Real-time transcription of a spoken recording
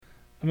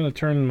I'm going to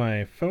turn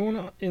my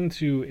phone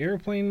into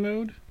airplane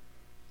mode.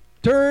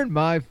 Turn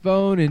my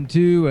phone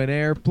into an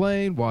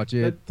airplane. Watch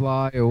it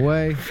fly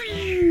away.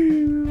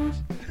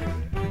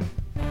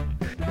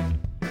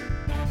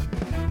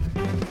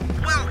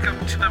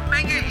 Welcome to the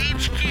Mega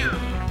HQ.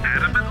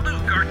 Adam and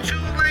Luke are two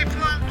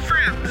lifelong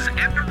friends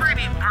and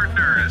writing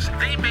partners.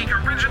 They make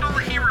original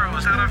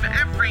heroes out of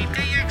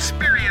everyday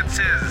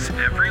experiences.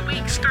 Every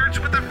week starts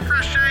with a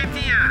fresh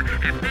idea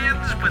and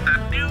ends with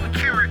a new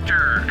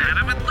character.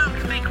 Adam and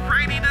Luke think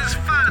writing is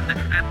fun,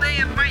 and they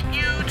invite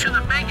you to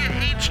the Mega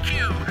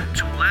HQ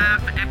to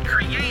laugh and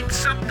create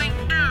something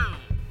new.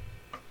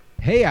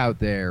 Hey out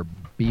there,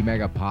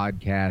 B-Mega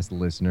Podcast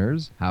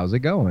listeners. How's it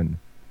going?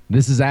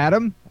 This is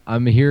Adam.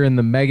 I'm here in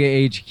the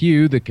Mega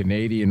HQ, the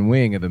Canadian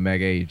wing of the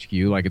Mega HQ,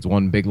 like it's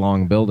one big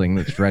long building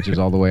that stretches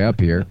all the way up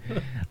here.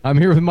 I'm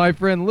here with my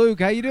friend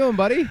Luke. How you doing,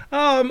 buddy?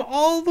 I'm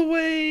all the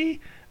way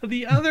at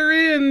the other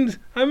end.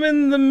 I'm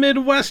in the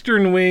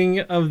Midwestern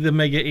wing of the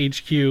Mega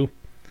HQ.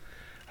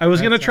 I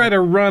was going to try to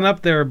run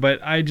up there, but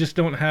I just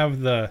don't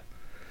have the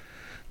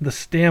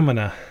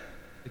stamina.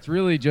 It's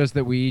really just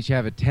that we each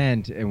have a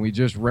tent, and we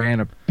just ran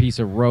a piece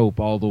of rope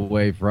all the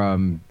way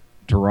from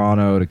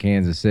Toronto to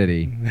Kansas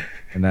City,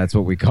 and that's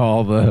what we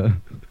call the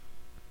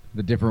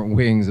different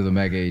wings of the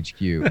Mega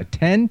HQ. A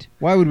tent?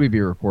 Why would we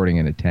be recording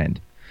in a tent?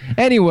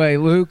 Anyway,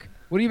 Luke,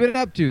 what have you been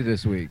up to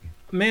this week?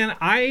 Man,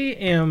 I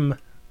am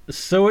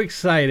so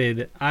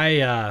excited.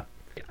 I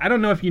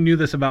don't know if you knew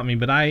this about me,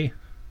 but I'm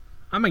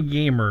a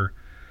gamer,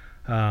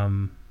 a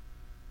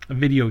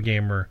video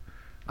gamer.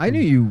 I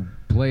knew you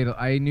played.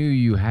 I knew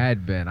you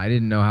had been. I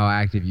didn't know how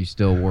active you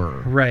still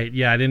were. Right.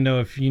 Yeah. I didn't know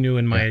if you knew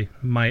in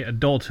my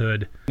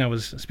adulthood. I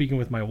was speaking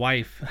with my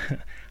wife.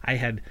 I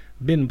had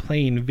been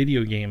playing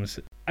video games.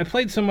 I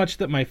played so much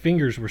that my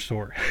fingers were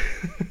sore.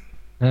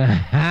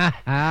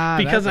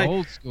 Because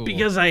old school.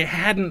 Because I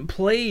hadn't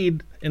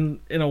played in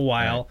a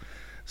while. Right.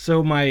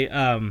 So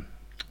my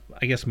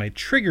I guess my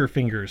trigger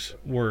fingers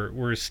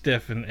were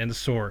stiff and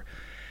sore.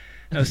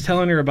 I was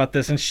telling her about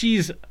this, and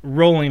she's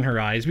rolling her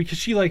eyes because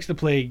she likes to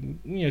play,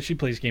 she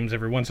plays games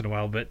every once in a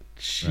while, but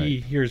she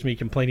hears me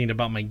complaining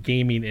about my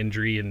gaming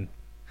injury, and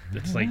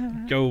it's like,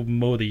 go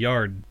mow the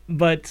yard.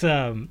 But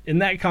in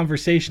that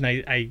conversation,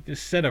 I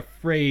said a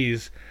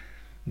phrase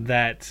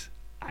that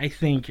I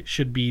think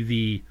should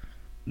be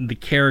the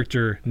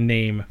character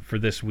name for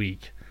this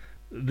week.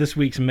 This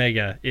week's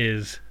Mega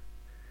is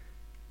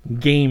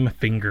Game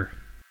Finger.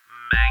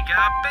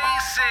 Mega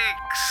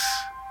Basics.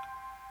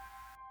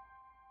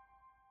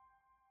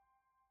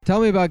 Tell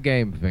me about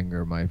Game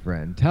Finger, my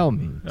friend. Tell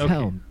me. Okay.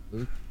 Tell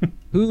me.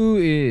 Who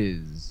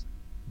is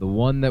the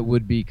one that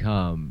would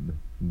become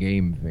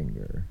Game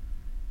Finger?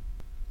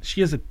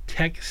 She is a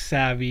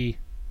tech-savvy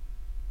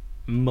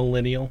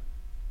millennial.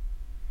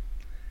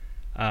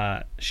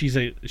 She's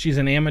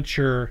an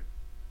amateur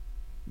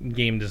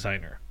game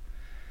designer.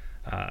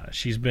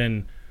 She's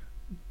been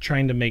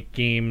trying to make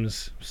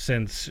games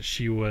since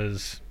she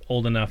was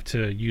old enough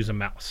to use a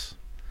mouse.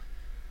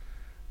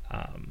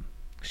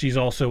 She's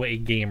also a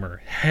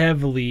gamer,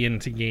 heavily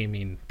into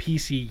gaming,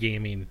 PC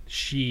gaming.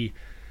 She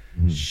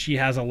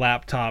has a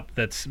laptop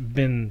that's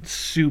been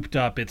souped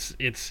up.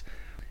 It's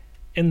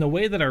in the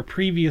way that our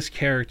previous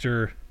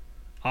character,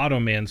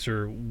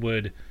 Automancer,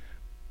 would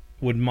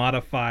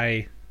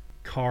modify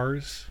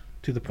cars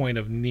to the point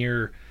of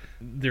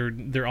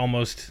they're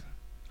almost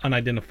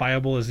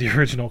unidentifiable as the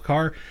original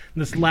car.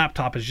 And this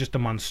laptop is just a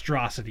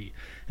monstrosity,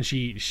 and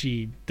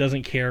she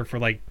doesn't care for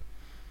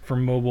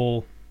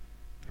mobile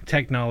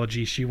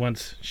technology. She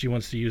wants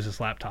to use this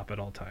laptop at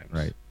all times.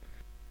 Right.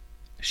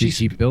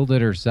 She built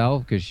it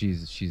herself because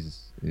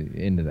she's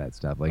into that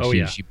stuff. Like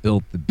she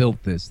built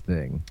this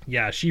thing.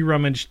 Yeah, she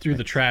rummaged through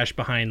the trash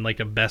behind like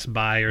a Best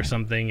Buy or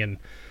something and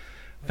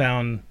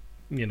found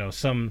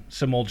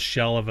some old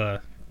shell of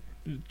a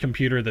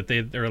computer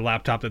or a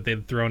laptop that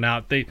they'd thrown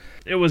out. It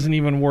wasn't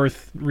even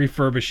worth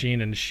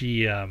refurbishing, and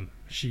she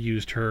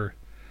used her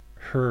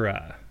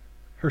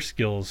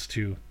skills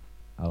to.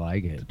 I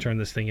like it. To turn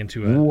this thing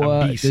into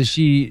a beast. Does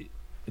she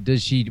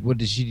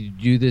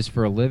do this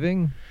for a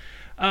living?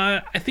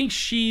 I think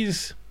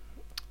she's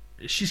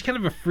kind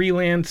of a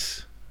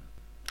freelance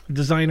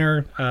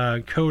designer,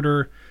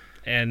 coder,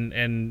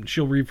 and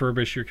she'll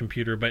refurbish your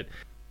computer, but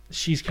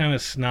she's kind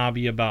of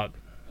snobby about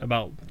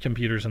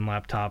computers and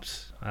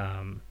laptops.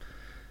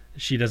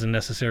 She doesn't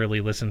necessarily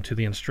listen to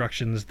the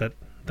instructions that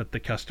the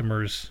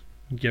customers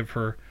give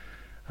her.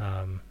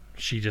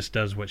 She just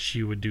does what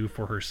she would do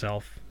for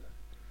herself.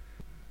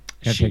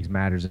 She takes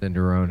matters into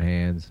her own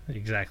hands.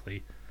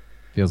 Exactly.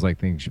 Feels like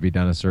things should be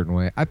done a certain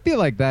way. I feel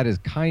like that is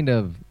kind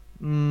of...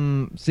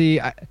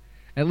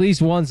 at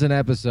least once an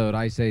episode,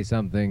 I say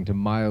something to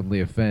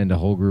mildly offend a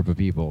whole group of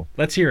people.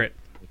 Let's hear it.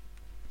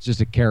 It's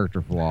just a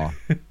character flaw.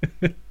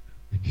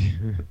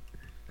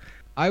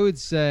 I would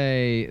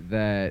say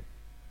that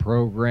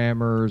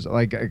programmers,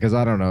 because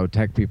I don't know,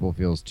 tech people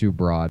feels too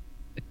broad,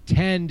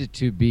 tend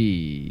to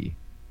be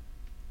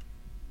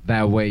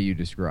that way you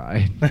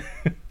describe.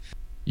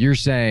 You're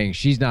saying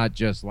she's not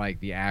just like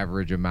the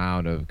average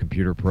amount of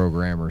computer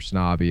programmer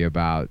snobby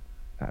about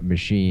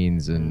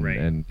machines and Right.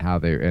 and how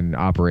they and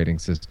operating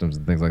systems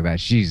and things like that.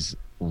 She's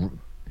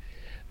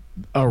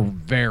a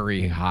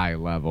very high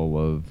level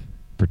of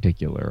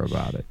particular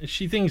about it.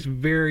 She thinks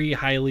very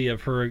highly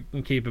of her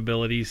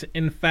capabilities.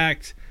 In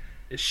fact,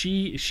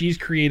 she's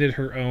created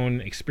her own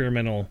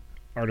experimental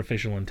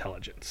artificial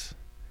intelligence.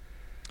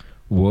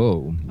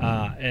 Whoa.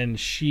 And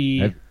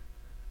she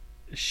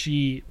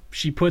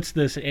puts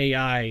this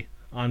AI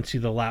onto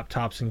the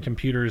laptops and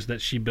computers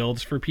that she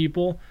builds for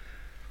people.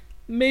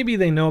 Maybe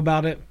they know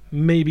about it,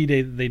 maybe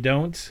they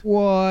don't.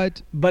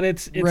 What? But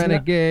it's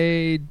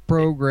Renegade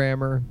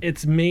programmer.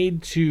 It's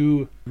made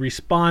to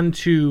respond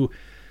to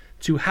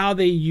how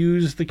they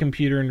use the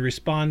computer and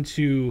respond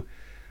to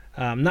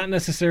not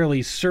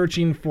necessarily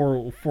searching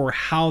for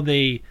how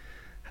they,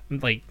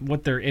 like,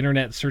 what their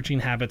internet searching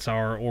habits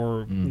are,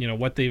 or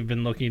what they've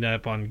been looking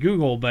up on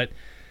Google, but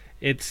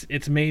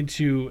it's made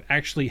to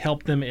actually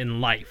help them in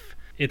life.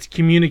 It's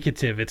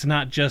communicative. It's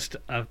not just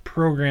a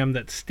program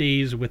that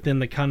stays within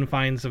the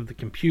confines of the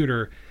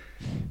computer.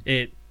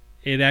 It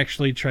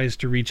actually tries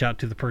to reach out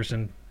to the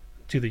person,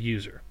 to the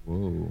user.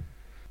 Whoa.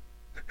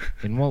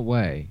 In what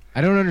way?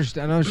 I don't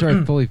understand. I'm not sure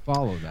I fully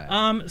follow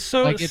that.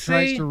 So like, it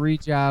tries to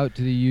reach out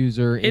to the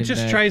user. It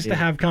just tries to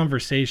have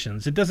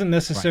conversations. It doesn't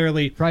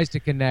necessarily tries to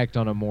connect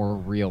on a more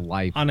real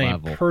life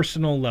level. A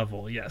personal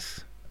level.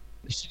 Yes.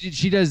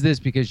 She does this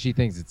because she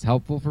thinks it's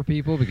helpful for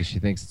people, because she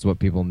thinks it's what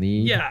people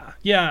need.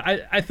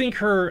 Yeah. I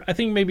think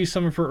maybe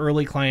some of her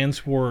early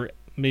clients were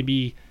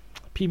maybe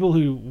people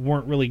who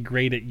weren't really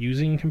great at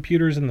using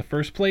computers in the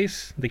first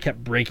place. They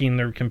kept breaking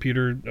their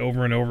computer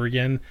over and over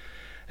again.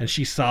 And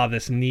she saw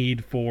this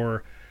need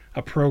for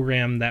a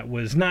program that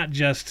was not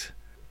just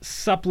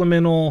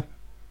supplemental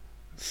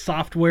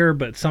software,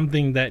 but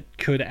something that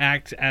could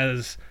act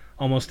as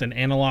almost an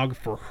analog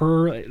for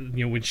her.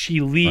 When she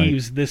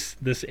leaves, right,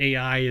 this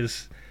AI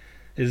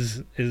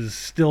is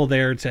still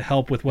there to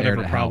help with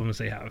whatever problems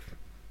they have.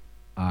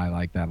 I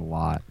like that a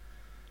lot.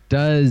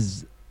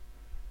 Does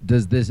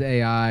this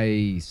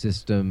AI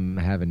system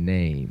have a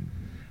name?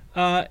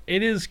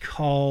 It is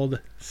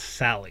called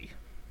Sally.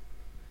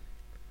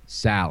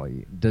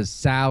 Sally. Does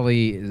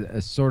Sally,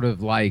 sort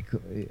of like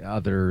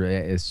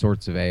other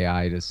sorts of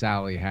AI, does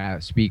Sally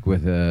speak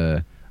with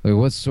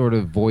what sort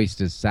of voice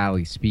does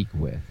Sally speak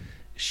with?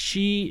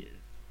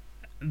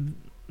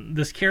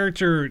 This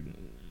character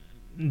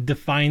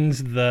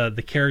defines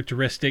the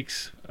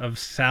characteristics of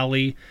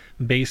Sally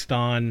based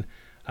on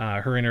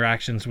her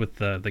interactions with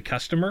the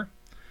customer.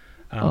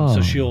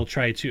 So she'll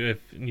try to,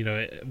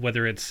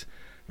 whether it's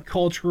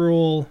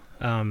cultural,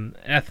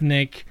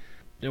 ethnic,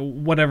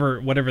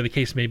 whatever the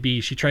case may be,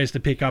 she tries to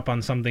pick up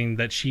on something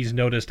that she's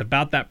noticed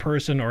about that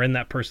person or in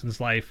that person's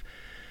life,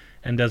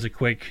 and does a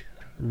quick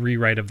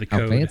rewrite of the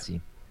code. How fancy.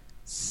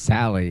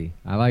 Sally.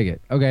 I like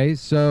it. Okay,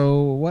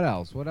 so what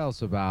else? What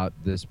else about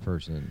this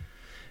person?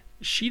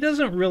 She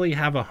doesn't really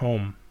have a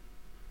home.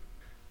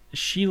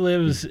 She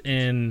lives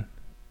in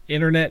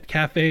internet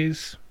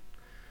cafes.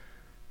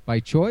 By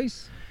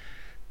choice?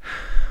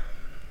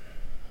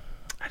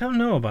 I don't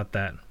know about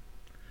that.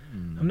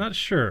 I'm not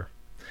sure.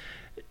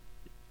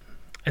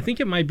 I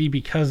think it might be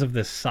because of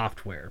this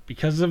software,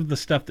 because of the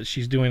stuff that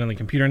she's doing on the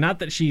computer. Not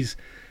that she's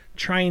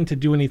trying to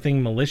do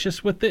anything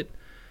malicious with it,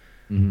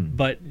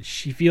 but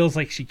she feels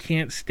like she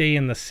can't stay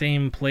in the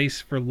same place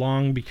for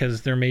long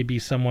because there may be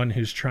someone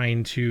who's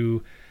trying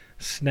to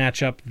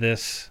snatch up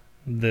this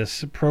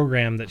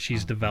program that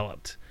she's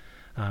developed.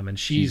 And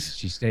she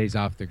stays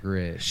off the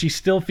grid. She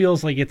still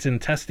feels like it's in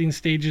testing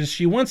stages.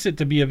 She wants it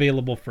to be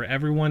available for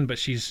everyone, but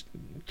she's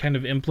kind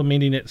of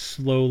implementing it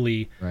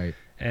slowly. Right.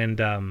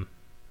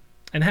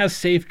 And has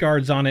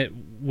safeguards on it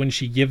when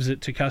she gives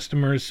it to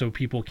customers, so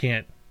people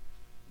can't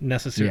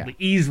necessarily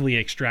easily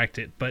extract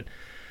it. But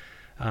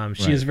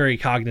she is very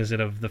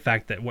cognizant of the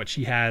fact that what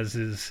she has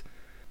is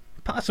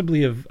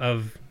possibly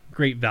of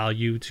great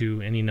value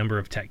to any number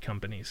of tech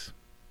companies.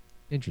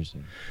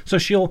 Interesting. So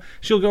she'll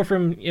go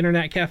from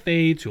internet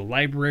cafe to a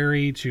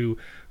library to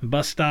a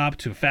bus stop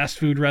to a fast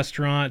food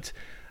restaurant.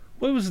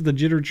 What was the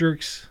Jitter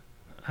Jerks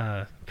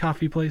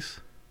coffee place?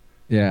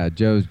 Yeah,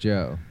 Joe's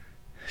Joe.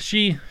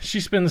 She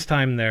spends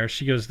time there.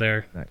 She goes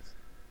there. Nice.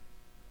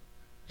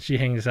 She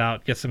hangs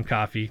out, gets some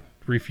coffee,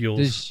 refuels.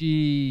 Does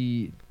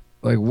she,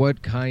 like,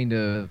 what kind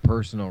of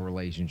personal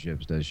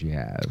relationships does she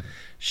have?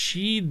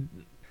 She's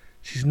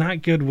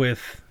not good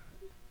with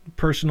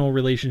personal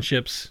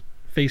relationships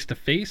face to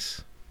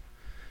face.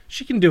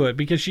 She can do it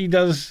because she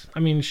does. I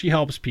mean, she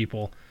helps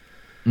people,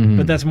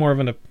 but that's more of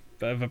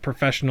a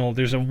professional.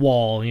 There's a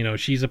wall.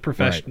 She's a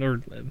professional,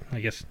 or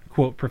I guess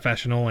quote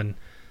professional, and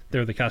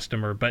they're the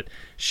customer. But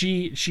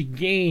she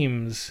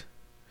games.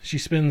 She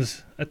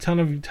spends a ton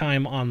of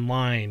time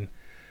online,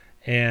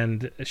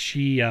 and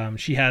she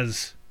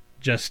has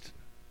just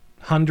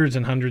hundreds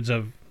and hundreds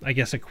of, I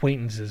guess,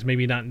 acquaintences.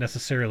 Maybe not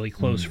necessarily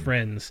close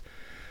friends,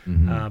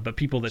 but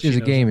people that she has she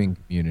a knows. Gaming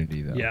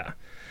community, though. Yeah.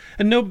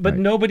 And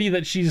nobody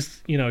that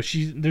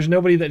there's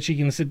nobody that she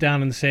can sit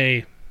down and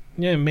say,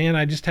 yeah, man,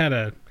 I just had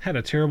a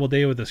terrible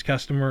day with this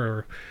customer,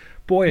 or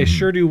boy, I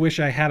sure do wish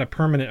I had a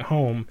permanent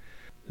home.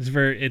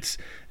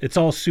 It's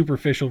all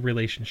superficial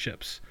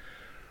relationships,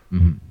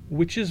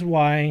 which is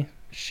why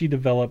she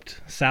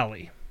developed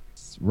Sally.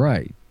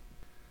 Right.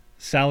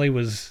 Sally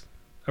was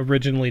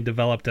originally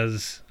developed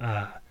as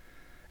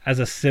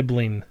a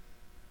sibling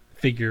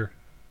figure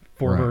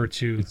for her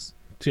to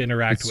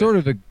interact with. It's sort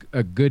of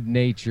a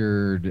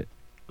good-natured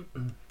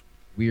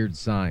weird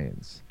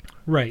science.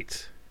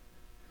 Right.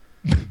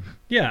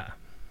 Yeah.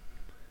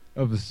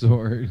 Of a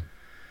sort.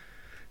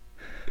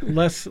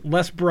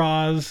 Less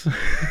bras.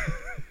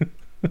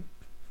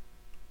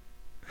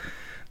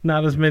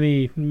 Not as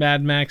many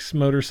Mad Max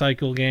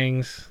motorcycle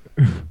gangs.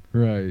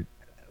 Right.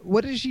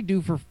 What does she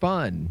do for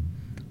fun?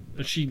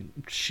 She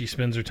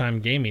spends her time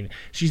gaming.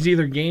 She's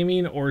either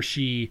gaming or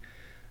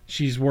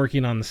she's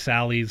working on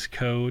Sally's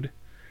code.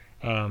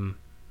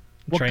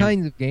 What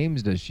kinds of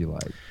games does she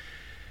like?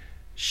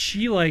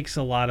 She likes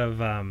a lot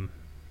of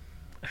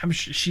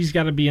she's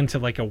got to be into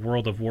like a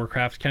World of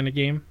Warcraft kind of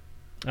game.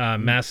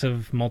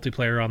 Massive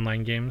multiplayer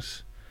online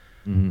games.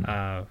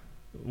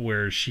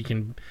 Where she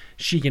can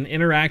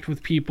interact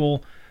with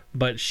people,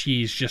 but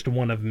she's just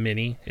one of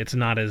many. It's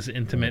not as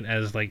intimate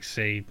as, like,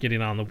 say,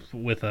 getting on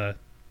with a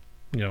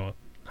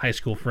high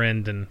school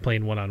friend and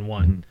playing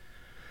one-on-one.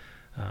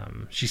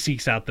 She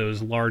seeks out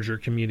those larger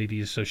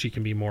communities so she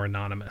can be more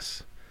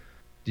anonymous.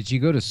 Did she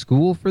go to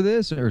school for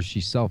this, or is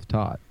she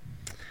self-taught?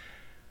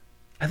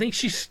 I think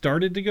she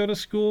started to go to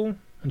school,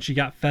 and she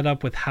got fed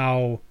up with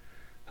how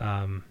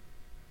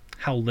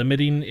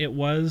limiting it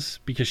was,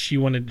 because she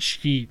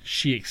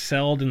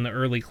excelled in the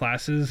early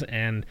classes,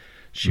 and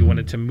she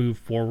wanted to move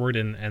forward,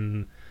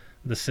 and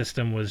the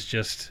system was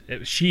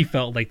she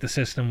felt like the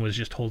system was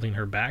just holding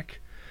her back.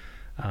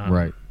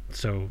 Right.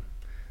 So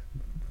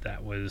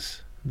that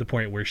was the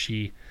point where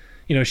she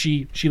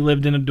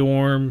lived in a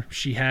dorm,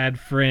 she had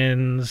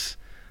friends,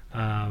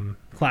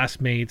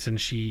 classmates, and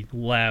she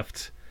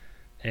left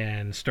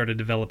and started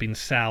developing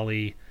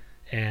Sally,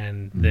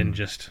 and then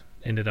just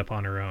ended up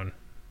on her own.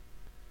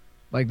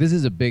 Like, this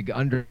is a big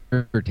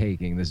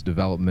undertaking, this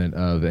development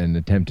of an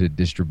attempted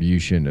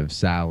distribution of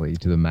Sally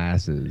to the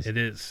masses. It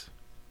is.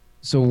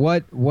 So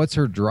what's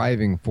her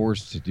driving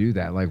force to do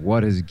that? Like,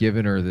 what has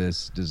given her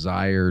this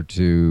desire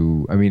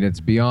to... I mean,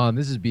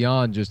 this is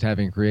beyond just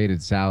having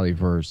created Sally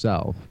for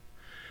herself.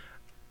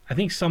 I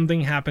think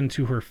something happened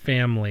to her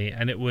family,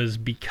 and it was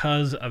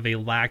because of a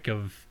lack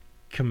of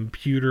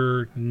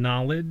computer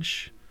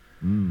knowledge.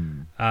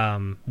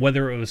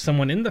 Whether it was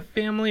someone in the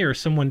family or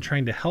someone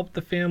trying to help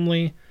the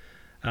family...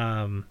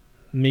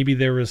 maybe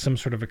there was some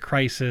sort of a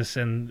crisis,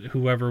 and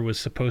whoever was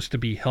supposed to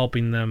be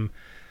helping them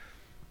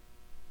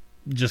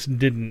just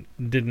didn't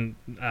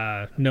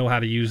know how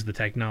to use the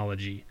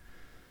technology.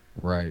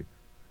 Right.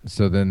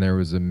 So then there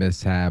was a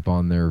mishap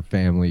on their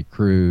family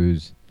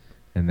cruise,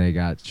 and they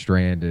got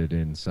stranded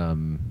in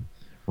some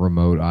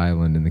remote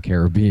island in the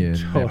Caribbean,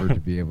 never to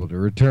be able to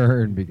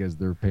return because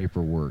their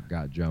paperwork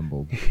got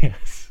jumbled.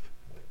 Yes.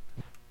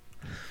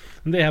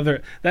 They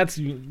have that's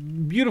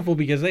beautiful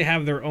because they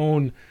have their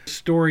own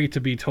story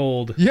to be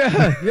told.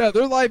 Yeah,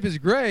 their life is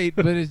great,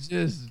 but it's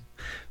just...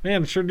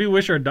 Man, sure do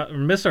wish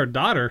miss our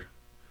daughter.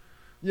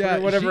 Yeah,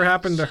 whatever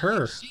happened to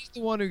her? She's the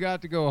one who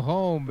got to go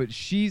home, but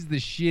she's the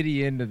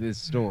shitty end of this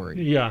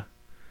story. Yeah.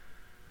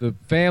 The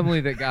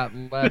family that got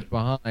left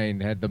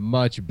behind had the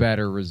much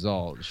better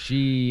result.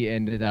 She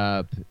ended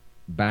up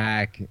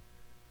back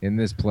in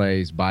this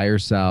place by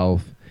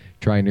herself,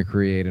 trying to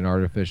create an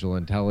artificial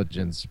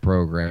intelligence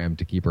program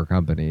to keep her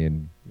company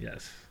and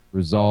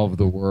resolve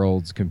the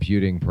world's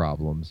computing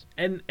problems.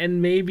 And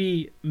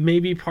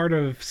maybe part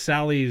of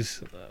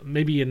Sally's,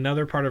 maybe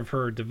another part of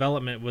her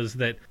development was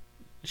that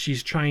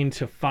she's trying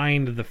to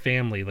find the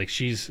family. Like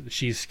she's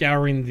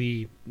scouring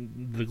the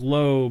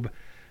globe,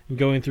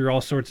 going through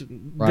all sorts of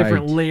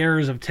different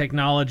layers of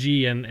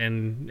technology and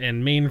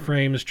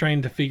mainframes,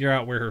 trying to figure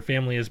out where her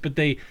family is. But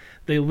they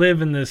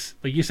live in this,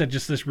 like you said,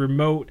 just this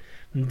remote,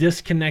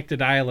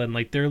 disconnected island.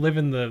 Like they're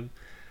living the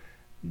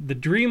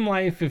dream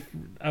life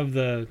of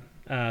the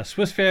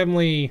Swiss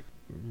Family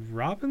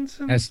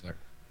Robinson? Hessler.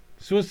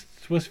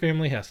 Swiss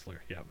Family Hessler,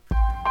 yeah.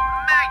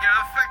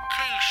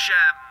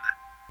 Megafication.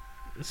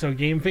 So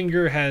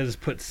Gamefinger has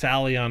put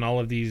Sally on all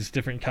of these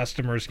different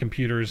customers'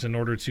 computers in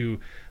order to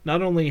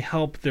not only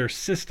help their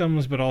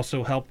systems, but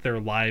also help their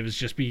lives,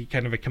 just be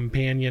kind of a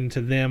companion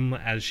to them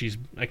as she's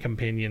a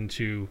companion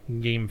to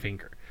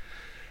Gamefinger.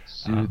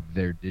 Soothe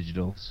their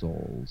digital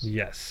souls.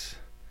 Yes.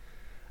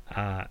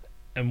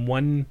 And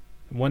one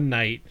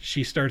night,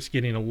 she starts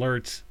getting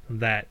alerts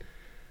that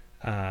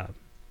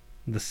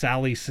the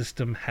Sally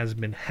system has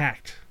been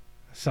hacked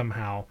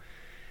somehow,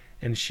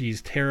 and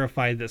she's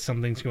terrified that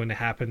something's going to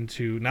happen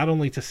to not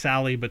only to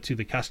Sally but to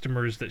the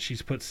customers that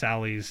she's put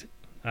Sally's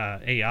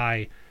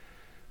AI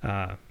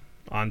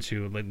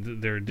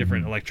onto, their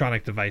different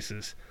electronic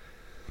devices.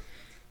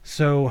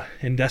 So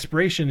in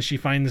desperation, she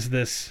finds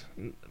there's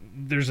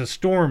a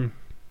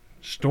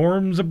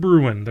storm's a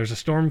brewing. There's a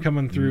storm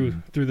coming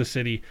through the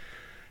city.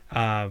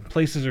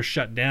 Places are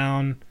shut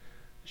down.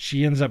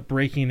 She ends up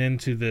breaking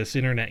into this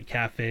internet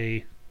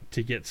cafe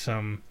to get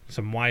some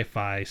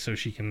Wi-Fi so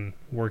she can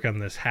work on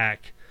this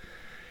hack.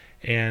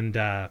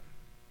 and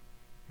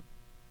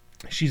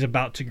she's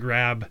about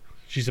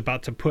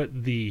to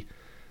put the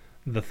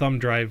thumb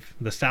drive,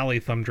 the Sally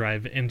thumb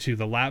drive, into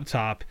the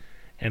laptop,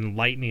 and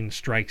lightning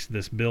strikes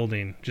this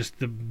building.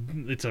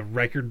 It's a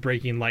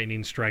record-breaking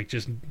lightning strike,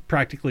 just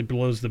practically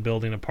blows the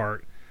building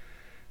apart.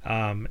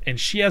 And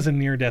she has a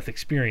near-death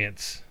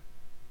experience.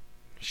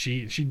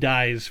 She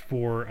dies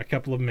for a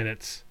couple of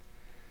minutes,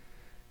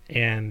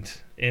 and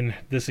in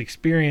this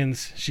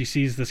experience, she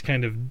sees this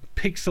kind of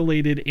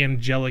pixelated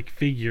angelic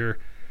figure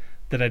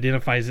that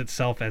identifies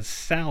itself as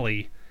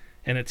Sally,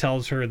 and it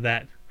tells her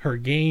that her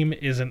game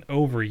isn't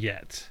over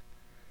yet.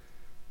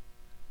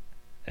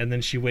 And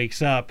then she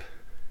wakes up,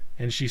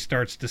 and she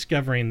starts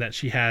discovering that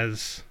she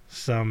has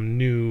some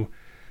new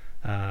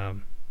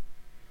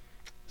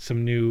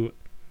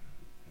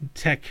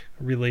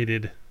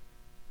tech-related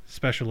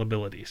special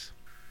abilities.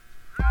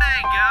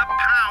 Mega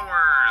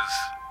powers!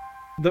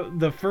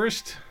 The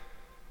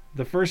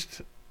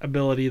first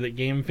ability that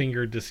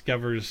Gamefinger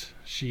discovers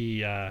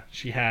she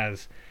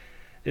has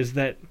is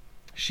that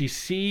she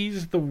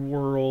sees the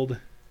world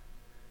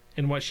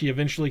in what she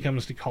eventually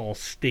comes to call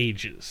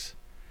stages.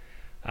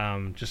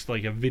 Just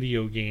like a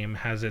video game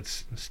has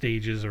its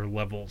stages or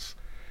levels.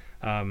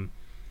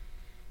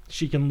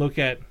 She can look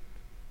at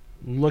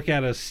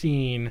a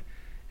scene,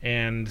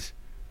 and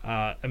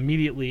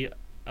immediately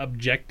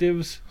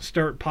objectives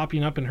start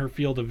popping up in her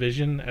field of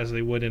vision as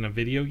they would in a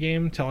video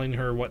game, telling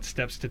her what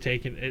steps to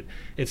take. And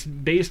it's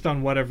based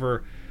on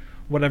whatever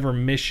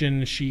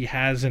mission she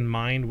has in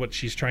mind, what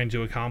she's trying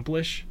to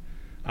accomplish.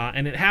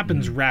 And it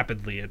happens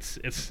rapidly.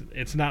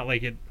 It's not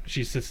like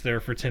she sits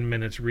there for 10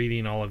 minutes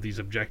reading all of these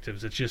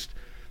objectives.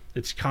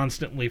 It's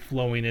constantly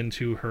flowing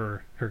into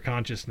her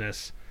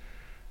consciousness,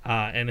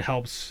 and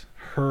helps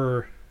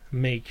her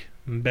make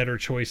better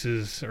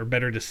choices or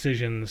better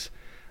decisions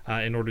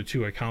in order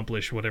to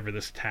accomplish whatever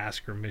this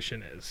task or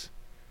mission is.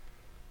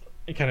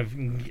 It kind of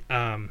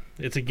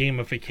it's a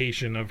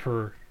gamification of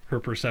her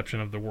perception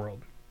of the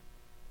world.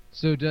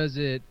 So does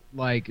it,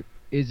 like,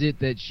 is it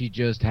that she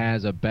just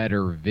has a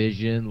better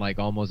vision, like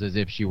almost as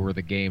if she were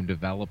the game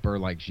developer,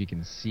 like she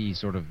can see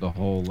sort of the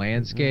whole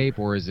landscape,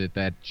 or is it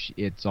that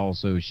it's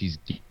also she's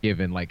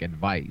given like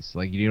advice,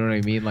 like, you know what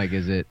I mean? Like,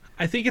 is it?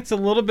 I think it's a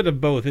little bit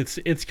of both.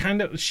 It's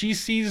kind of, she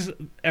sees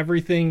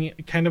everything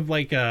kind of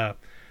like a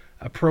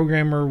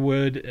programmer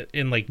would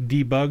in like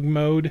debug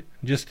mode,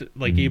 just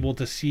like able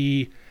to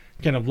see,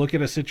 kind of look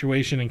at a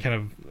situation and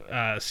kind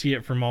of see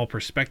it from all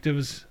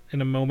perspectives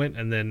in a moment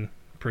and then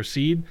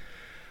proceed.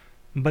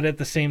 But at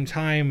the same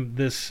time,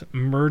 this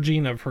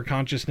merging of her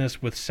consciousness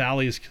with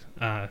Sally's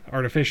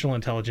artificial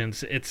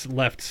intelligence, it's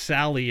left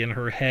Sally in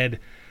her head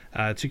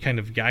to kind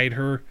of guide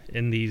her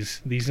in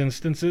these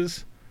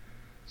instances.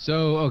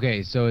 So,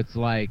 okay, so it's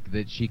like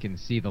that she can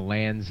see the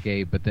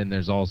landscape, but then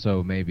there's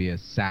also maybe a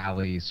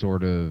Sally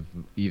sort of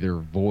either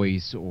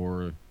voice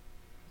or...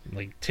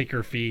 like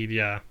ticker feed,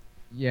 yeah.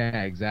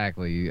 Yeah,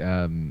 exactly.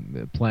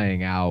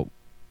 Playing out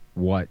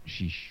what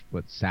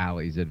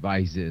Sally's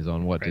advice is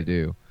on what to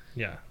do.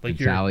 Yeah, like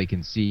Sally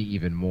can see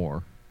even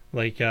more.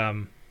 Like,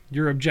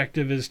 your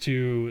objective is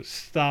to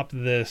stop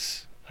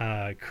this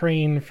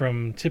crane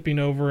from tipping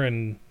over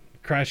and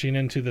crashing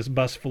into this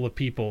bus full of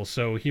people.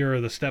 So here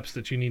are the steps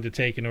that you need to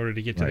take in order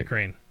to get to the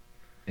crane.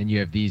 And you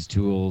have these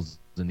tools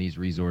and these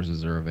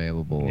resources are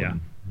available. Yeah.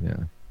 And, yeah.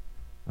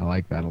 I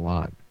like that a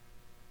lot.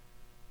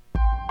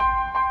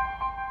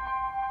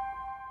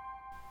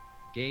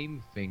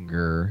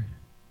 Gamefinger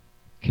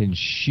can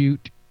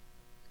shoot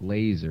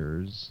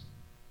lasers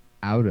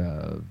out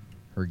of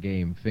her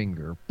game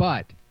finger,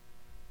 but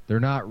they're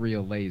not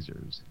real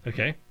lasers.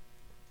 Okay.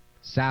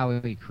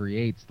 Sally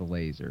creates the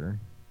laser,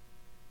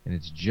 and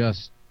it's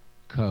just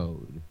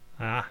code.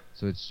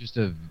 So it's just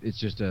a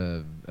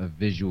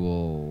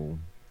visual.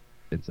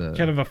 It's a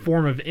kind of a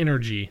form of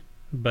energy,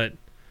 but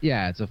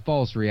yeah, it's a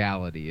false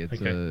reality.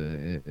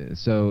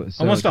 It's so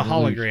almost a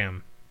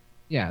hologram.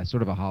 Yeah,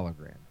 sort of a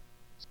hologram,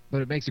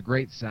 but it makes a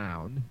great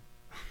sound.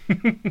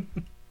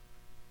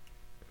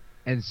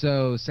 And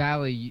so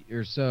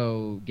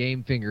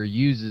Gamefinger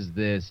uses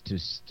this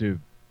to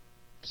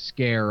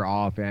scare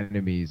off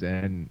enemies,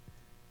 and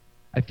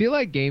I feel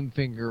like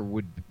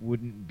Gamefinger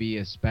wouldn't be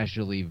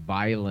especially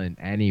violent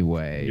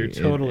anyway. You're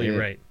totally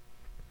right.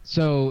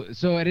 So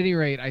at any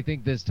rate, I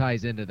think this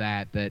ties into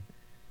that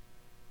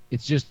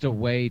it's just a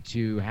way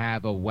to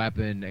have a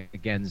weapon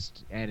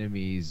against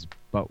enemies,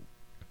 but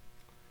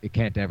it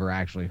can't ever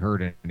actually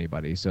hurt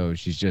anybody. So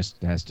she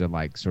just has to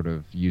like sort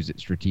of use it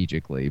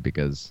strategically,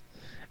 because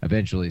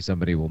eventually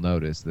somebody will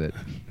notice that.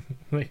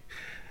 Like,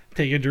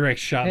 take a direct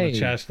shot in the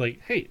chest, like,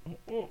 hey,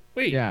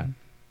 wait. Yeah.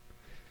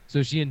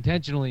 So she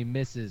intentionally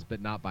misses,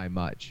 but not by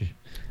much.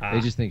 They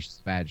just think she's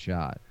a bad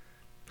shot.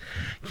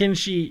 Can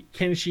she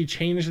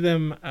change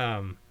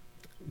them?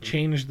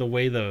 Change the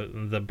way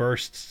the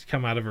bursts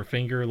come out of her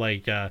finger,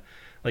 like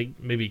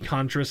maybe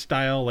Contra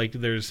style. Like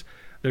there's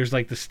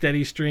like the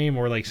steady stream,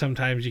 or like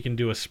sometimes you can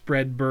do a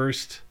spread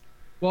burst.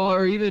 Well,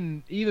 or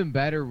even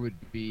better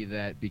would be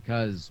that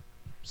because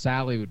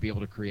Sally would be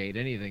able to create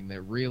anything,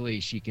 that really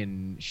she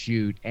can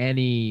shoot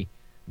any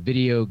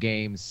video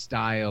game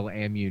style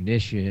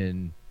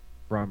ammunition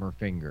from her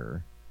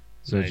finger.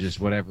 So Nice. just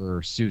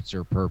whatever suits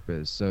her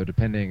purpose. So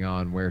depending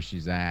on where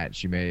she's at,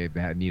 she may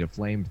need a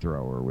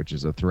flamethrower, which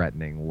is a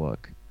threatening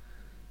look.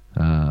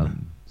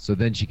 So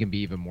then she can be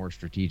even more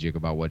strategic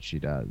about what she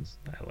does.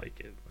 I like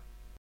it.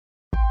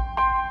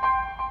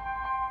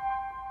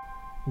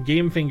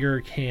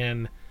 Gamefinger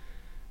can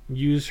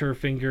use her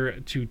finger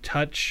to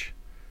touch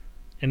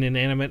an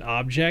inanimate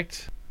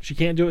object. She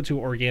can't do it to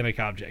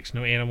organic objects,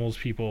 no animals,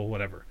 people,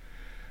 whatever.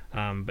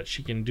 But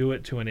she can do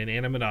it to an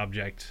inanimate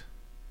object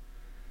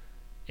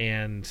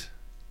and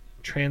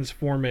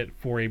transform it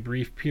for a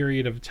brief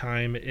period of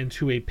time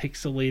into a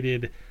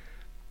pixelated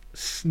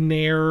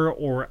snare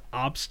or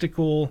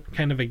obstacle,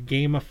 kind of a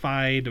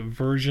gamified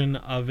version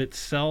of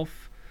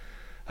itself.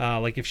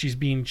 Like if she's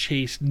being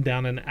chased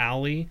down an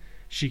alley,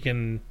 she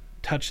can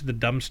touch the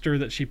dumpster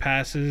that she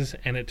passes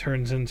and it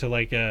turns into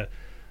like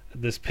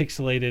this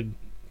pixelated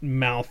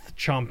mouth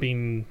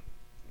chomping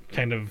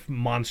kind of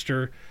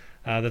monster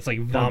that's like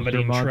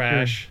vomiting monster.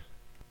 trash.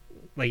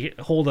 Like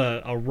hold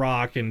a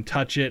rock and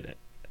touch it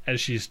as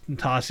she's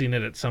tossing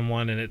it at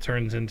someone and it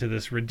turns into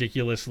this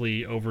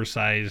ridiculously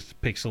oversized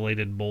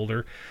pixelated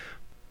boulder.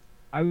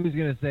 I was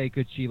gonna say,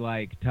 could she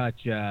like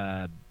touch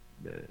a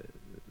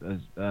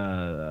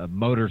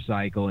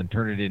motorcycle and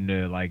turn it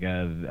into like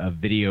a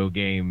video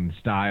game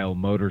style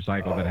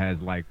motorcycle that has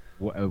like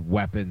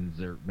weapons,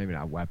 or maybe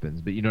not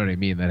weapons, but you know what I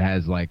mean, that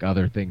has like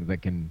other things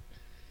that can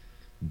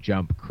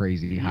jump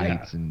crazy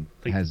heights and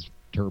like, has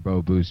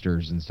turbo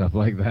boosters and stuff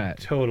like that.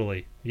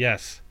 Totally,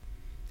 yes.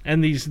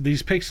 And these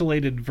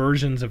pixelated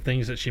versions of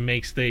things that she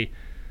makes, they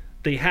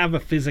have a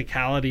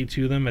physicality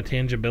to them, a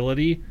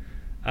tangibility.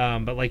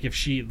 But like if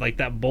she, like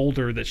that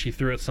boulder that she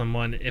threw at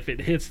someone, if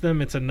it hits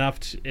them, it's enough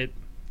to,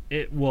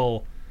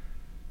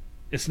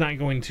 it's not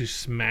going to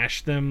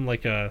smash them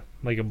like a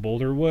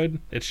boulder would.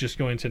 It's just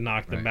going to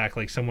knock them back,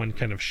 like someone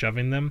kind of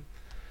shoving them.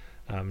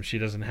 She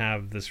doesn't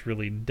have this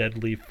really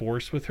deadly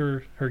force with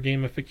her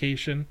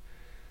gamification.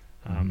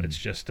 It's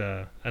just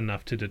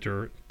enough to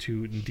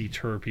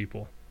deter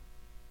people.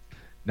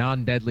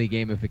 Non-deadly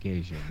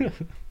gamification.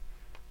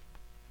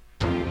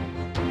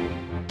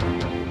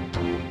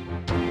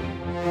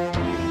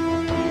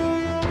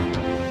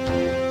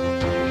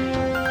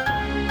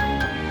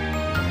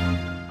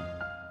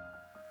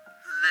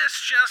 This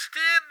just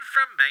in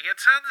from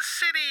Megaton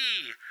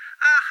City.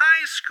 A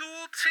high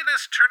school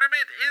tennis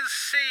tournament is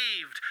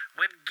saved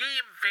when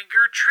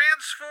Gamefinger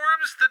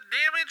transforms the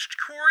damaged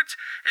court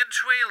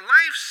into a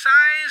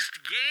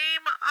life-sized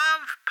game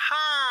of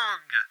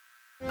Pong.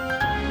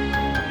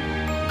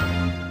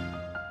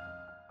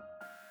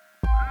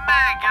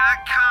 Mega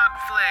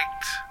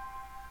conflict.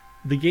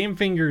 The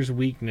Gamefinger's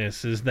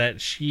weakness is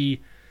that she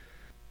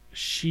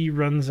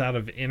runs out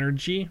of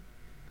energy.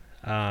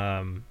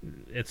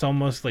 It's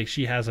almost like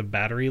she has a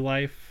battery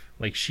life.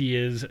 Like she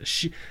is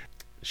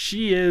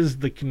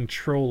the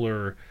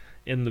controller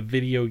in the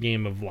video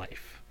game of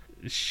life.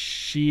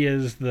 She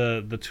is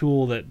the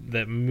tool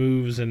that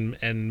moves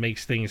and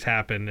makes things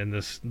happen in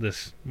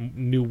this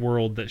new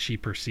world that she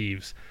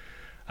perceives.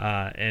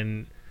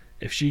 And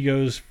if she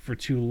goes for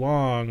too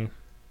long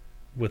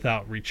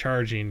without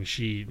recharging,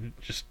 she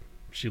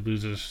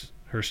loses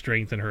her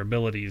strength and her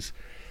abilities.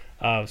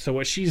 So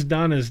what she's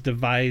done is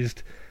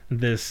devised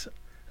this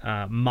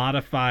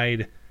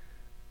modified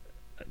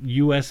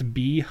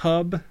USB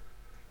hub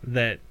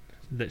that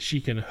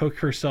she can hook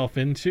herself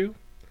into,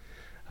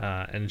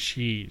 and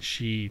she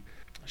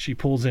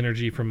pulls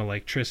energy from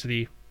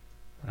electricity.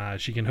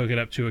 She can hook it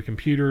up to a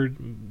computer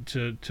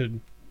to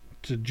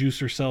juice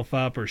herself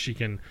up, or she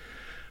can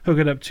hook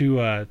it up to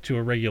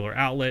a regular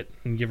outlet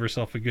and give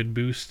herself a good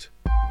boost.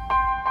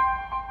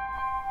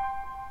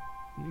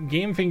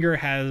 Gamefinger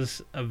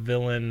has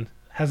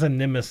a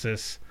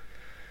nemesis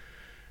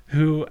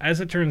who, as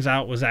it turns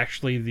out, was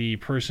actually the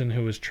person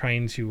who was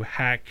trying to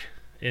hack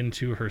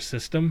into her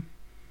system,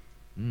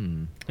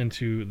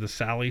 into the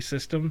Sally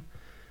system.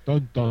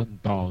 Dun dun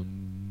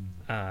dun.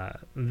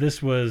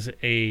 This was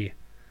a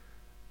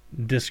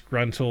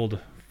disgruntled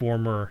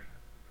former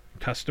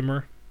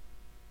customer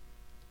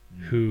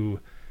who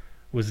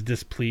was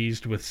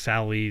displeased with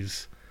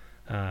Sally's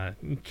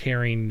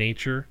caring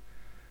nature.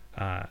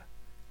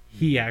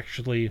 He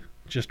actually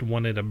just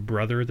wanted a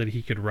brother that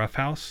he could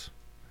roughhouse.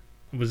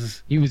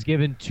 He was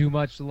given too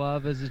much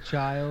love as a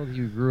child. He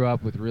grew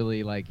up with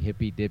really like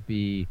hippy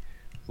dippy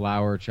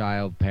flower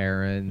child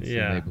parents.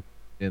 Yeah.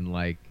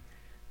 And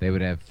they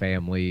would have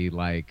family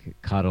like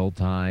cuddle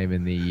time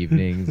in the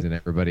evenings, and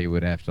everybody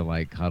would have to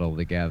like cuddle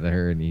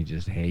together, and he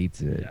just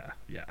hates it.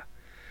 Yeah.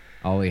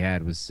 All he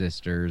had was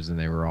sisters, and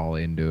they were all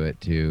into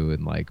it too,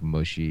 and like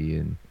mushy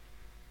and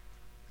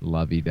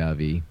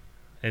lovey-dovey.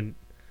 And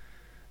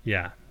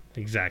yeah,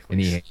 exactly.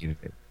 And he hated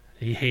it.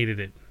 He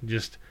hated it.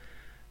 Just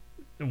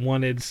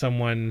wanted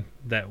someone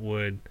that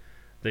would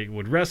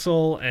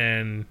wrestle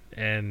and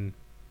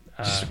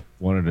just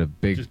wanted a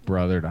big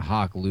brother to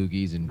hawk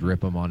loogies and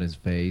drip them on his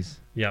face.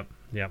 Yep.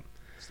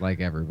 It's like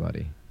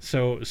everybody.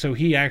 So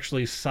he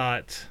actually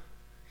sought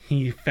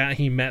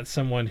he met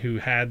someone who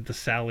had the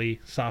Sally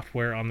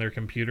software on their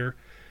computer,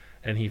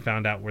 and he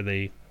found out where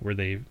they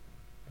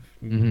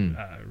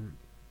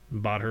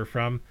bought her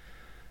from,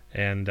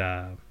 and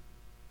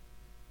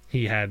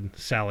he had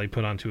Sally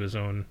put onto his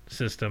own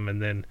system,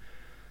 and then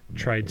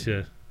tried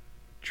to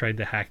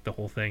hack the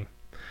whole thing.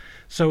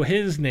 So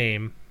his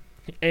name,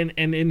 and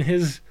in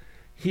his,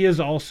 he is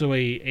also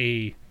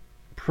a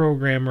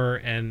programmer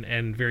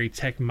and very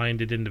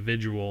tech-minded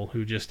individual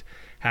who just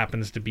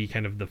happens to be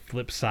kind of the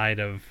flip side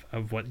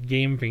of what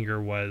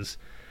Gamefinger was.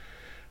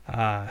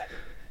 And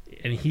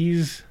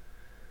he's,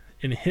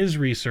 in his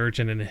research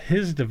and in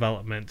his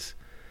development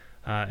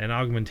and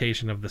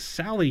augmentation of the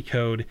Sally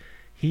code,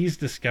 he's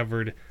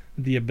discovered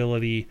the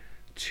ability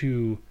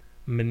to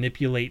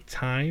manipulate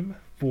time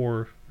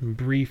for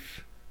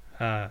brief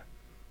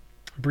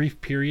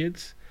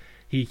periods.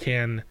 He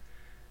can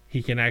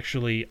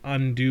actually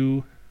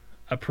undo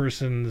a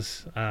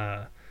person's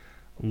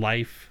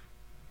life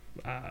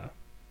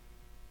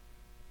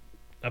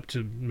up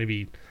to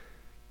maybe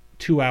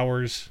 2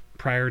 hours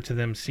prior to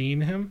them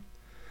seeing him.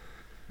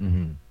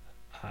 Mm-hmm.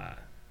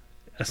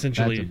 That's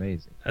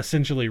amazing.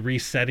 Essentially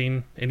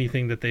resetting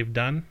anything that they've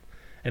done,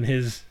 and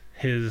his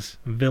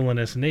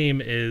villainous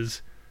name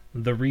is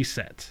the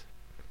Reset.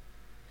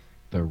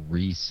 The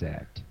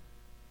Reset.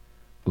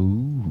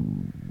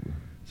 Ooh.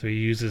 So he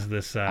uses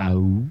this.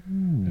 Ooh.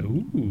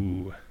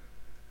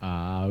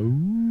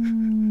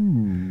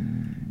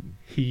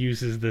 He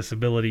uses this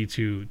ability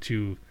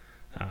to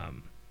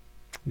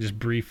just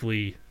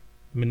briefly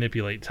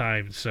manipulate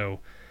time. So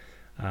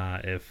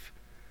if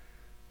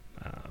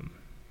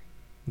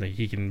like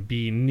he can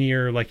be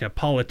near like a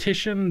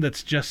politician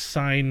that's just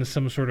signed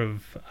some sort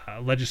of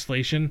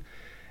legislation,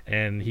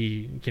 and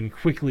he can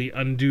quickly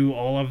undo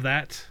all of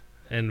that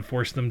and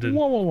force them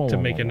to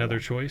make another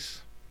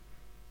choice.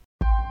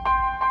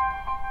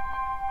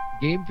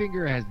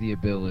 Gamefinger has the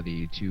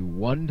ability to,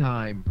 one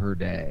time per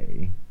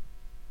day,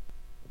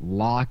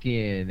 lock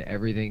in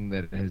everything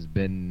that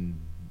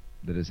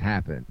has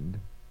happened,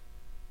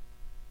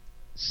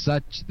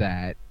 such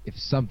that if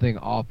something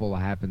awful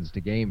happens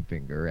to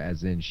Gamefinger,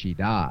 as in she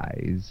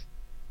dies,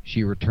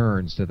 she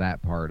returns to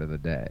that part of the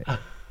day.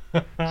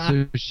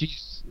 So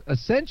she's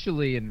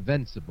essentially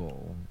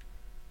invincible.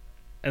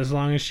 As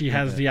long as she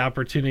has the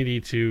opportunity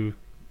to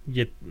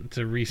get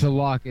to reset. To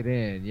lock it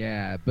in,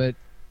 yeah. But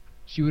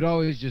she would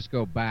always just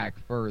go back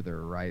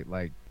further, right?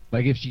 Like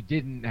if she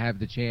didn't have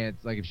the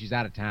chance, like if she's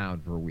out of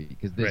town for a week,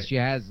 because she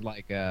has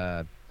like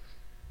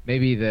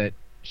maybe that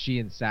she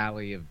and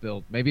Sally have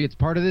built. Maybe it's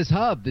part of this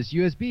hub, this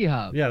USB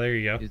hub. Yeah, there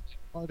you go.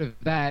 Part of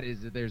that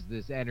is that there's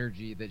this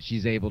energy that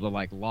she's able to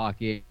like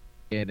lock in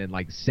and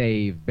like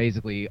save,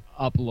 basically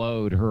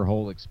upload her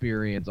whole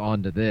experience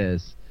onto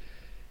this,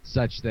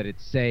 such that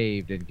it's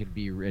saved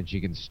and she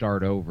can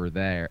start over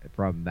there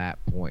from that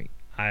point.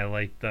 I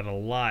like that a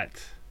lot.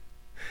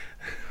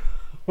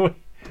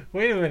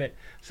 Wait a minute.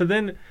 So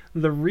then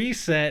the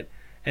Reset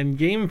and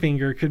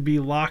Gamefinger could be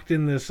locked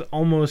in this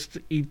almost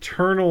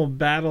eternal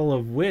battle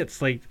of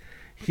wits. Like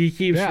he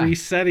keeps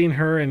resetting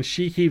her and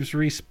she keeps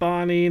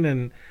respawning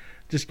and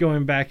just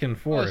going back and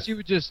forth. Well, she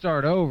would just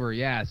start over,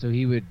 yeah. So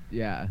he would,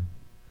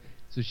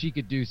 So she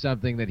could do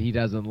something that he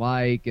doesn't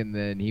like, and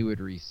then he would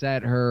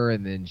reset her,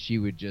 and then she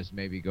would just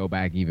maybe go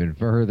back even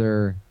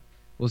further.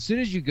 Well, as soon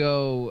as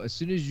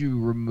you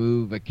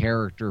remove a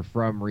character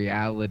from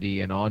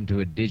reality and onto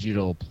a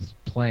digital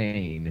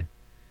plane,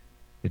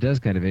 it does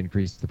kind of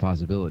increase the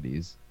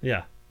possibilities.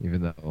 Yeah.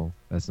 Even though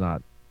I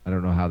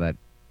don't know how that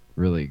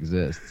really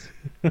exists.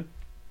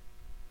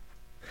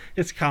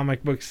 It's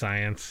comic book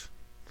science.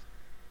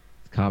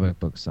 It's comic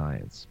book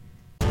science.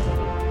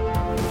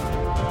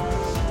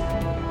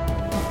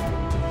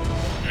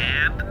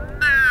 And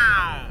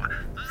now,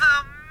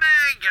 the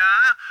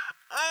Mega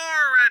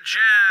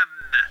Origin!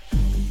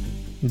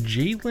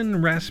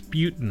 Jalen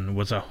Rasputin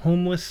was a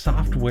homeless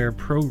software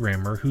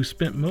programmer who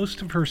spent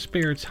most of her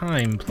spare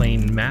time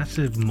playing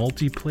massive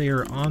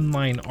multiplayer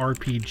online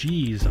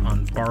RPGs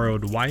on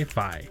borrowed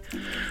Wi-Fi,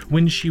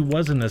 when she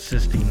wasn't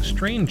assisting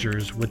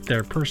strangers with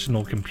their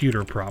personal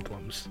computer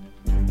problems.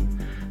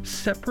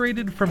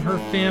 Separated from her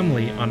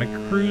family on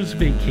a cruise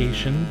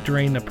vacation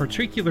during a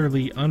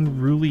particularly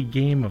unruly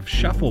game of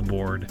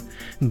shuffleboard,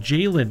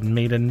 Jalen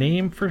made a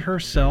name for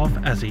herself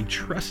as a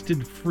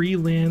trusted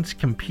freelance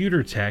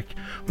computer tech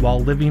while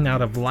living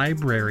out of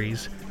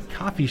libraries,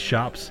 coffee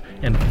shops,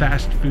 and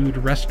fast food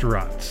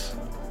restaurants.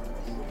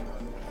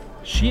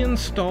 She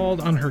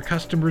installed on her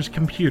customers'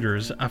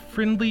 computers a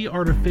friendly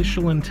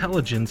artificial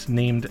intelligence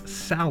named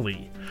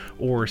Sally,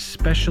 or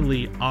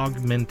Specially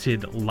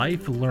Augmented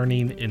Life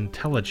Learning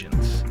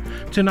Intelligence,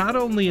 to not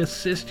only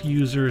assist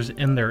users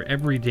in their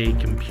everyday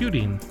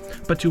computing,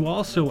 but to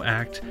also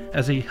act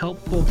as a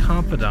helpful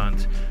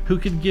confidant who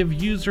could give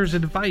users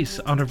advice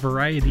on a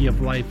variety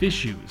of life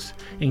issues,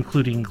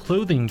 including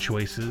clothing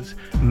choices,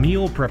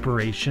 meal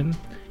preparation,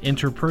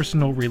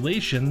 interpersonal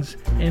relations,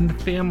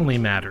 and family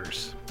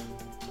matters.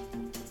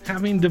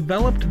 Having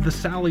developed the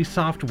Sally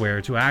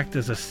software to act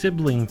as a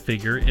sibling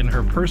figure in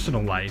her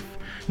personal life,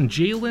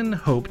 Jalen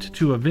hoped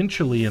to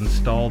eventually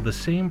install the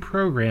same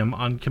program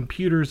on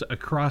computers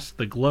across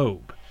the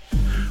globe.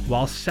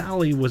 While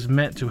Sally was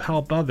meant to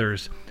help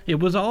others, it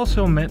was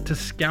also meant to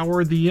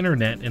scour the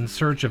internet in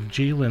search of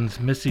Jalen's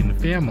missing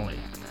family,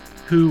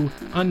 who,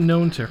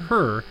 unknown to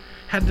her,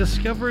 had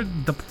discovered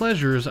the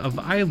pleasures of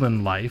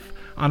island life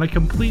on a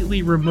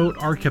completely remote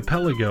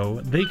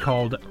archipelago they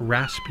called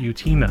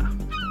Rasputina.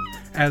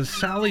 As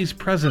Sally's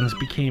presence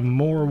became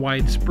more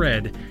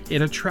widespread,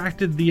 it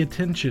attracted the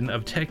attention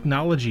of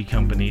technology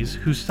companies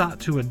who sought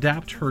to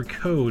adapt her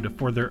code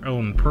for their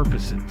own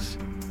purposes.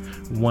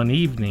 One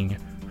evening,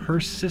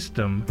 her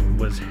system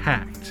was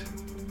hacked.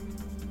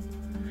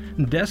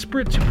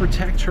 Desperate to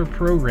protect her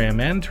program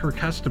and her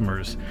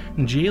customers,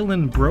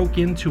 Jalen broke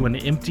into an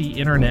empty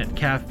internet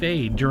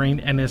cafe during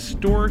an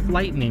historic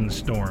lightning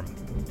storm.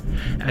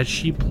 As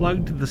she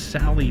plugged the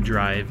Sally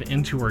drive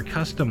into her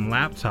custom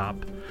laptop,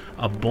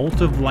 a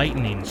bolt of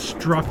lightning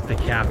struck the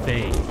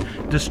cafe,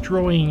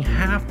 destroying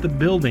half the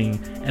building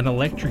and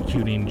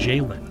electrocuting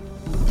Jalen.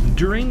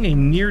 During a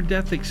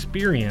near-death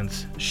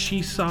experience,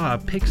 she saw a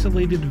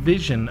pixelated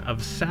vision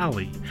of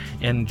Sally,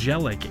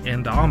 angelic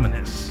and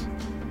ominous.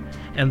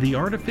 And the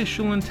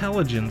artificial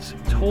intelligence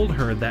told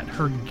her that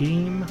her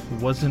game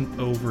wasn't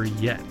over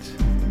yet.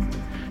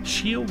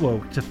 She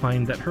awoke to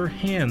find that her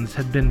hands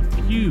had been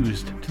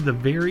fused to the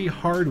very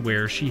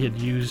hardware she had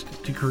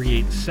used to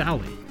create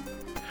Sally.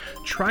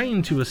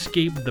 Trying to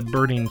escape the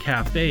burning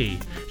cafe,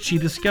 she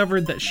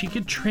discovered that she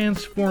could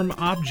transform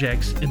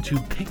objects into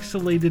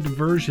pixelated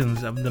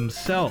versions of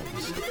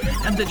themselves,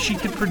 and that she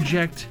could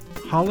project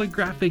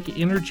holographic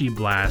energy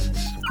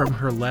blasts from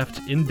her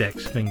left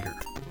index finger.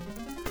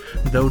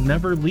 Though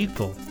never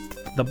lethal,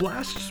 the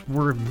blasts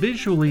were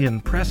visually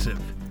impressive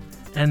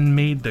and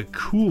made the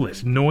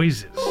coolest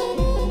noises.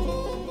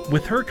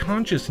 With her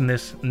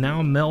consciousness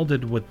now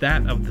melded with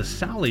that of the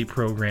Sally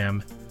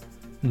program,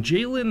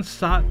 Jalen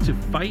sought to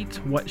fight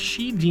what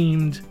she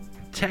deemed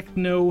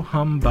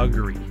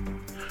techno-humbuggery,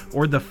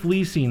 or the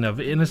fleecing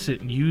of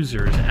innocent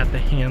users at the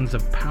hands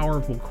of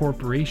powerful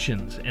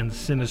corporations and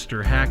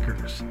sinister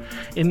hackers,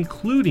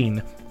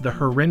 including the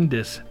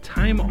horrendous,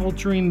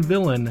 time-altering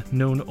villain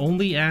known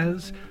only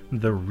as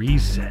the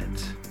Reset.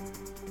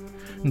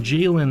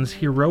 Jalen's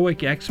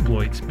heroic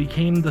exploits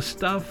became the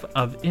stuff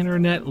of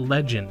internet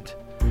legend,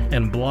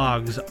 and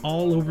blogs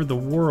all over the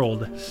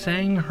world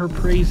sang her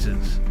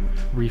praises,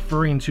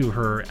 referring to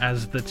her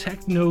as the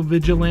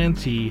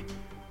techno-vigilante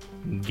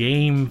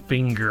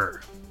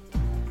Gamefinger.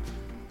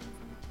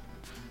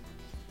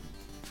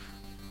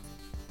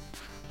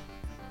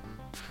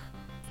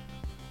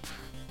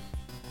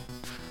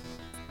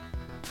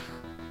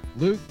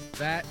 Luke,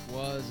 that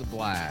was a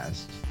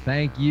blast.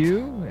 Thank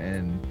you,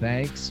 and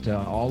thanks to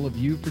all of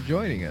you for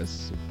joining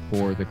us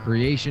for the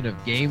creation of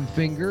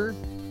Gamefinger,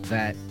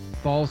 that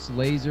false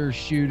laser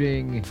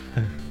shooting,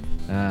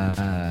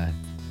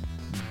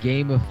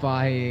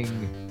 gamifying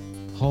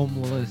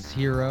homeless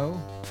hero.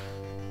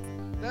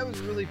 That was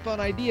a really fun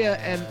idea,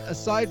 and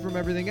aside from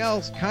everything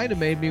else, kind of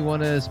made me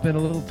want to spend a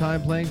little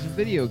time playing some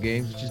video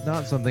games, which is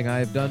not something I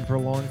have done for a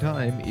long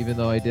time, even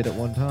though I did at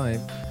one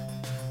time.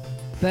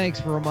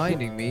 Thanks for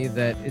reminding me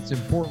that it's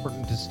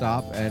important to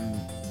stop and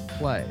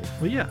play.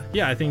 Well,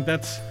 yeah, I think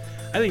that's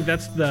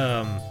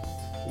the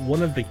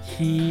one of the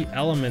key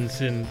elements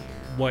in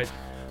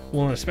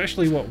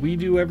especially what we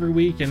do every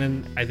week, and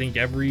in I think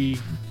every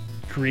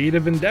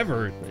creative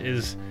endeavor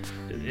is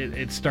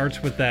it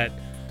starts with that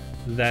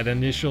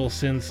initial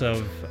sense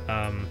of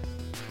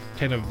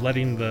kind of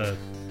letting the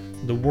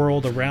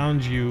world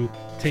around you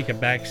take a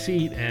back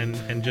seat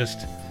and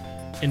just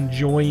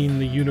enjoying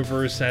the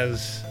universe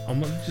as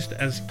almost just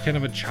as kind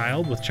of a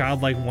child with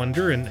childlike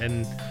wonder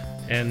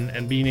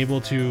and being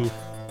able to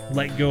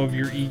let go of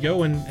your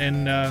ego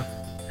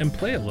and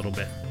play a little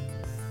bit.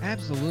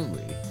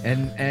 Absolutely.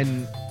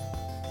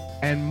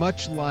 And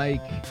much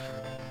like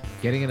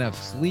getting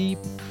enough sleep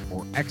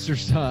or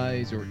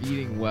exercise or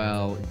eating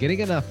well, getting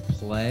enough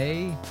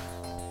play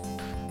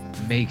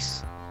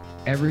makes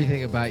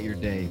everything about your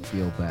day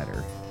feel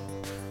better.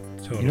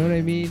 Totally. You know what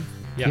I mean?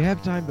 Yeah. If you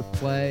have time to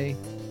play,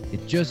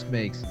 it just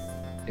makes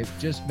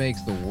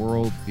the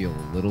world feel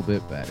a little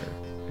bit better.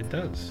 It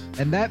does.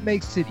 And that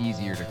makes it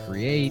easier to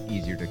create,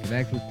 easier to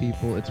connect with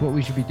people. It's what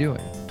we should be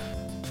doing.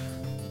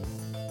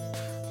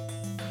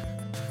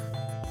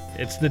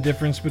 It's the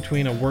difference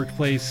between a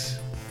workplace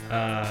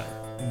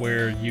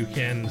where you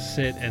can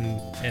sit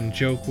and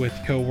joke with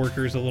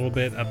coworkers a little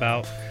bit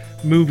about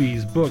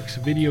movies, books,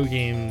 video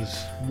games,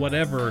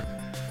 whatever.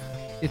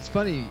 It's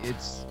funny.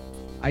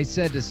 I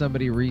said to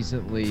somebody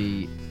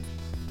recently,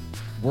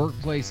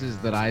 workplaces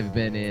that I've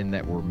been in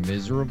that were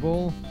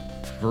miserable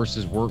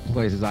versus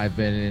workplaces I've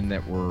been in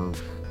that were,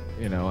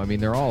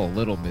 they're all a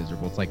little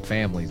miserable. It's like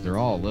families. They're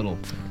all a little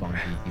funky,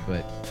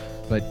 but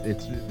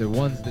it's the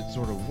ones that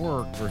sort of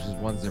work versus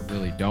ones that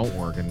really don't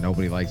work and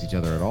nobody likes each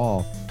other at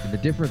all. And the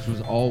difference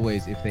was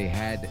always if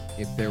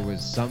there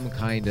was some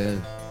kind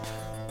of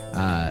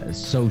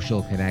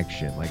social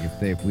connection. Like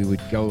if we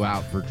would go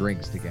out for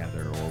drinks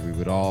together, or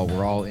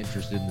we're all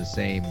interested in the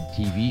same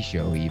TV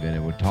show even,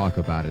 and would talk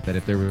about it, that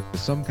if there was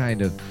some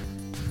kind of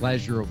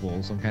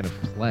pleasurable, some kind of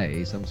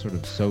play, some sort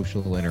of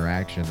social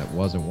interaction that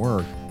wasn't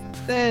work,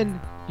 then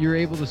you're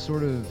able to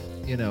sort of,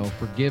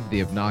 forgive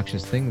the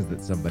obnoxious things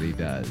that somebody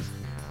does.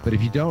 But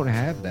if you don't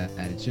have that,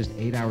 it's just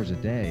 8 hours a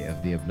day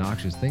of the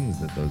obnoxious things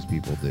that those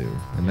people do,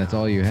 and that's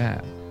all you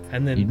have.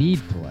 And then you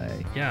need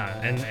play. Yeah,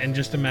 and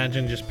just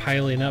imagine just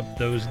piling up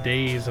those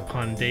days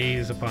upon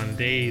days upon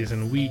days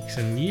and weeks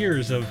and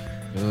years of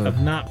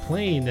not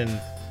playing,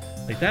 and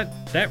like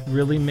that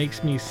really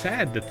makes me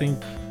sad to think,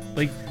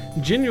 like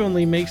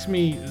genuinely makes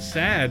me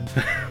sad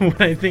when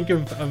I think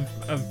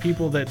of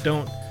people that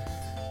don't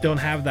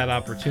have that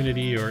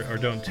opportunity or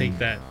don't take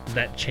that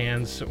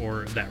chance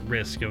or that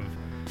risk of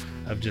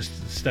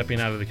just stepping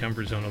out of the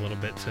comfort zone a little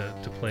bit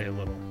to play a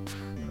little.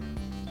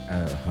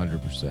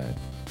 100%.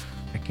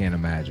 I can't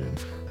imagine.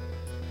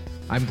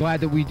 I'm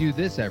glad that we do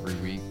this every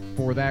week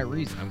for that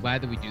reason. I'm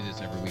glad that we do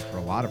this every week for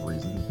a lot of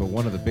reasons, but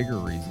one of the bigger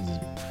reasons is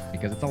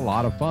because it's a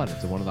lot of fun.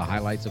 It's one of the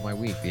highlights of my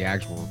week, the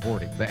actual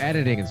recording. The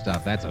editing and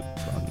stuff, that's an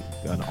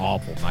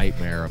awful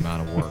nightmare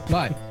amount of work.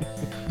 But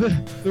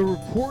the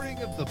recording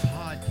of the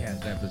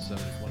podcast episode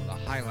is one of the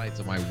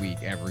highlights of my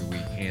week every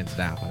week, hands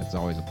down. It's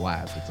always a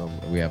blast.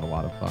 We have a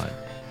lot of fun.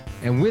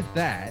 And with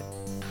that,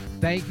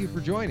 thank you for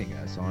joining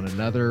us on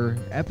another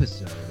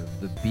episode of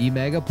the B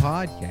Mega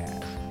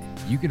Podcast.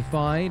 You can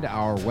find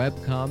our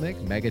webcomic,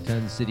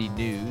 Megaton City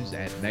News,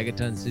 at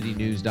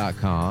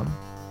megatoncitynews.com.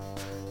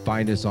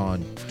 Find us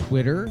on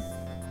Twitter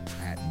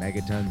at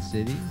Megaton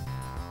City.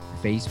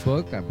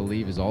 Facebook, I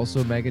believe, is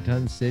also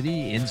Megaton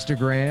City.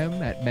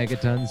 Instagram at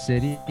Megaton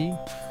City.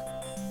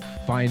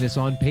 Find us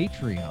on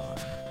Patreon.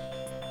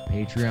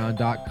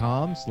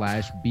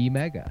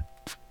 Patreon.com/BMega.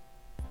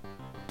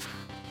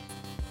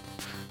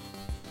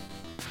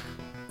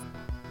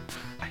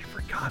 I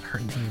forgot her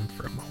name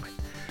for a moment.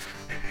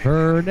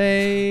 Her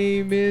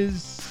name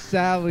is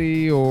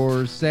Sally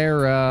or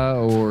Sarah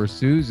or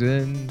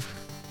Susan.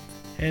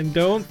 And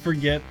don't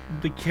forget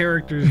the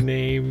character's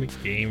name,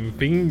 Game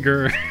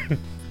Finger.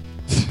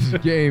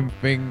 Game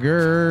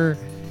Finger.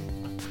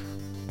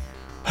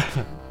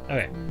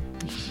 Okay.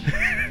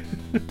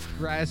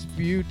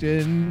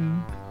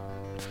 Rasputin.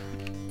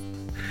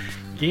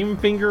 Game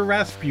Finger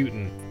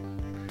Rasputin.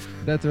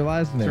 That's her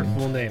last That's name. her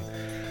full name.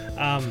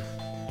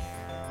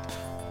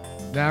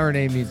 Now her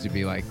name needs to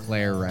be like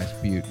Claire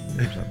Rasputin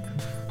or something.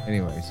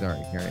 Anyway,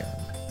 sorry, carry on.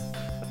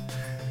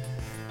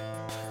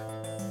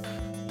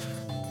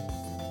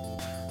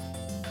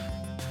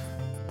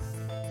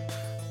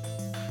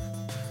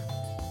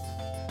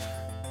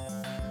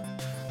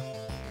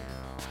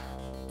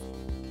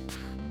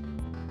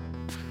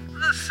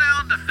 The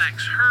sound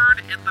effects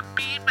heard in the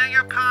B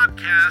Mega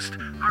Podcast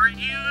are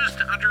used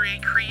under a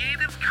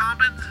Creative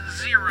Commons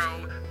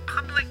Zero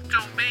public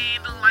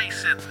domain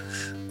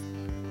license.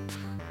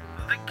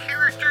 The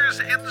characters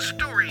and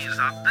stories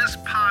on this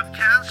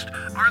podcast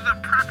are the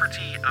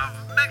property of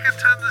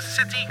Megaton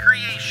City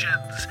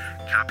Creations.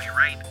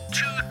 Copyright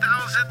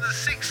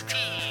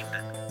 2016.